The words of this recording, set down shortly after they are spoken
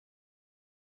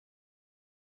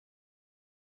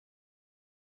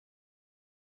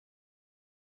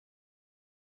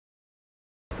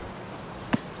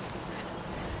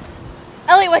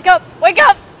Ellie, wake up! Wake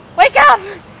up! Wake up!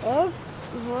 Oh,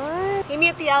 what? Meet me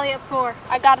at the alley at 4.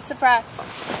 I got a surprise.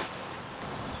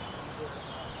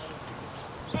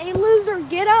 Hey, loser,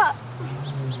 get up!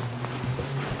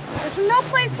 There's no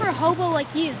place for a hobo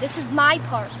like you. This is my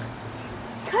park.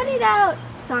 Cut it out,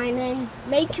 Simon.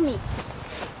 Make me.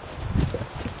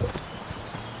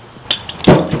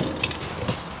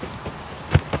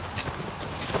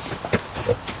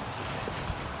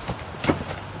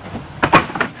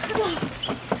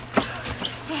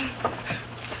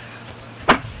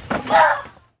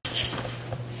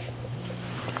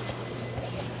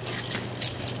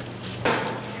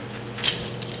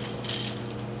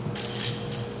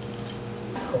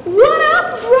 What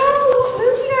up, bro? What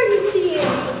movie are you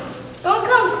seeing? Don't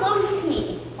come close to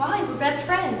me. Why? We're best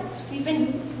friends. We've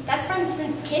been best friends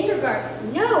since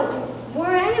kindergarten. No,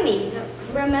 we're enemies.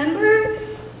 Remember?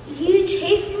 You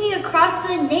chased me across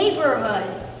the neighborhood.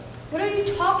 What are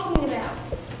you talking about?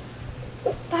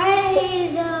 By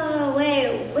the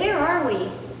way, where are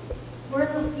we? We're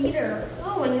in the theater.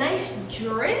 Oh, a nice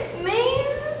drip, man.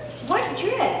 What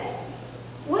drip?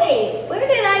 Wait, where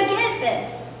did I get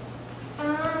this?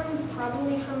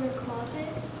 Probably from your closet.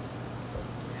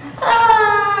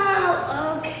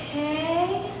 Oh,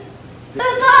 okay.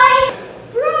 Bye-bye,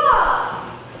 bruh.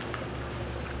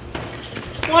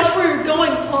 Watch where you're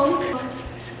going, punk.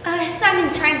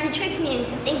 Simon's trying to trick me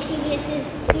into thinking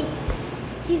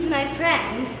he's my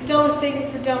friend. Don't mistake me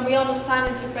for dumb. We all know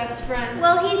Simon's your best friend.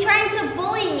 Well, he's trying to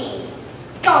bully me.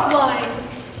 Stop lying.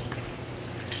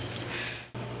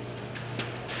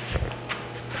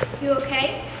 You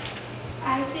okay?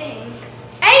 I think.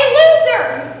 Hey,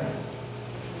 loser!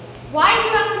 Why do you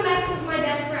have to mess with my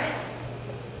best friend?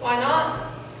 Why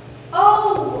not?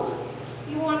 Oh,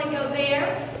 you want to go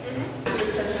there?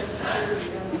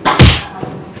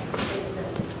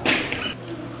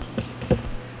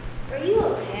 Are you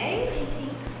okay?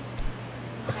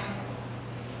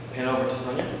 Pan over to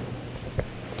Sonia.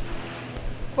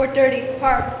 4:30,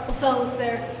 park. We'll sell this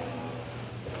there.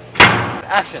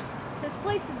 Action. This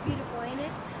place is beautiful, ain't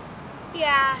it?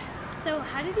 Yeah. So,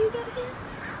 how did you get here?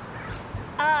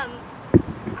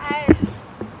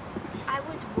 I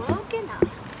was woken up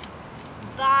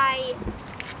by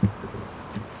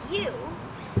you.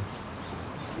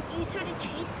 And you sort of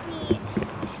chased me and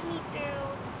pushed me through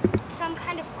some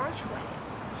kind of archway.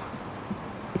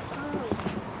 Oh.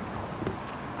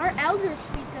 Our elders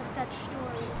speak of such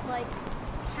stories, like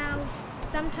how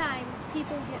sometimes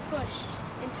people get pushed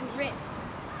into rifts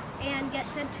and get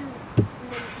sent to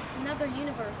another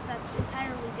universe that's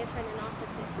entirely different and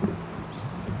opposite.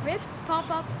 Rifts pop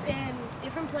up in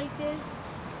different places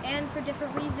and for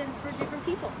different reasons for different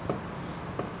people.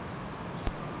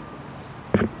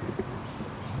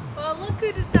 Well, look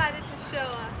who decided to show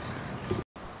up.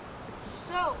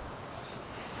 So,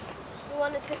 you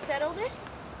wanted to settle this?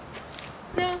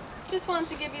 No, just wanted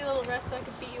to give you a little rest so I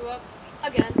could beat you up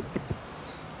again.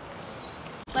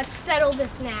 Let's settle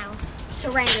this now.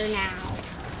 Surrender now.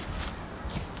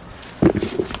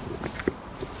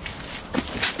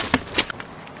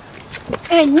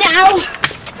 And now,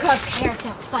 prepare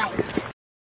to fight.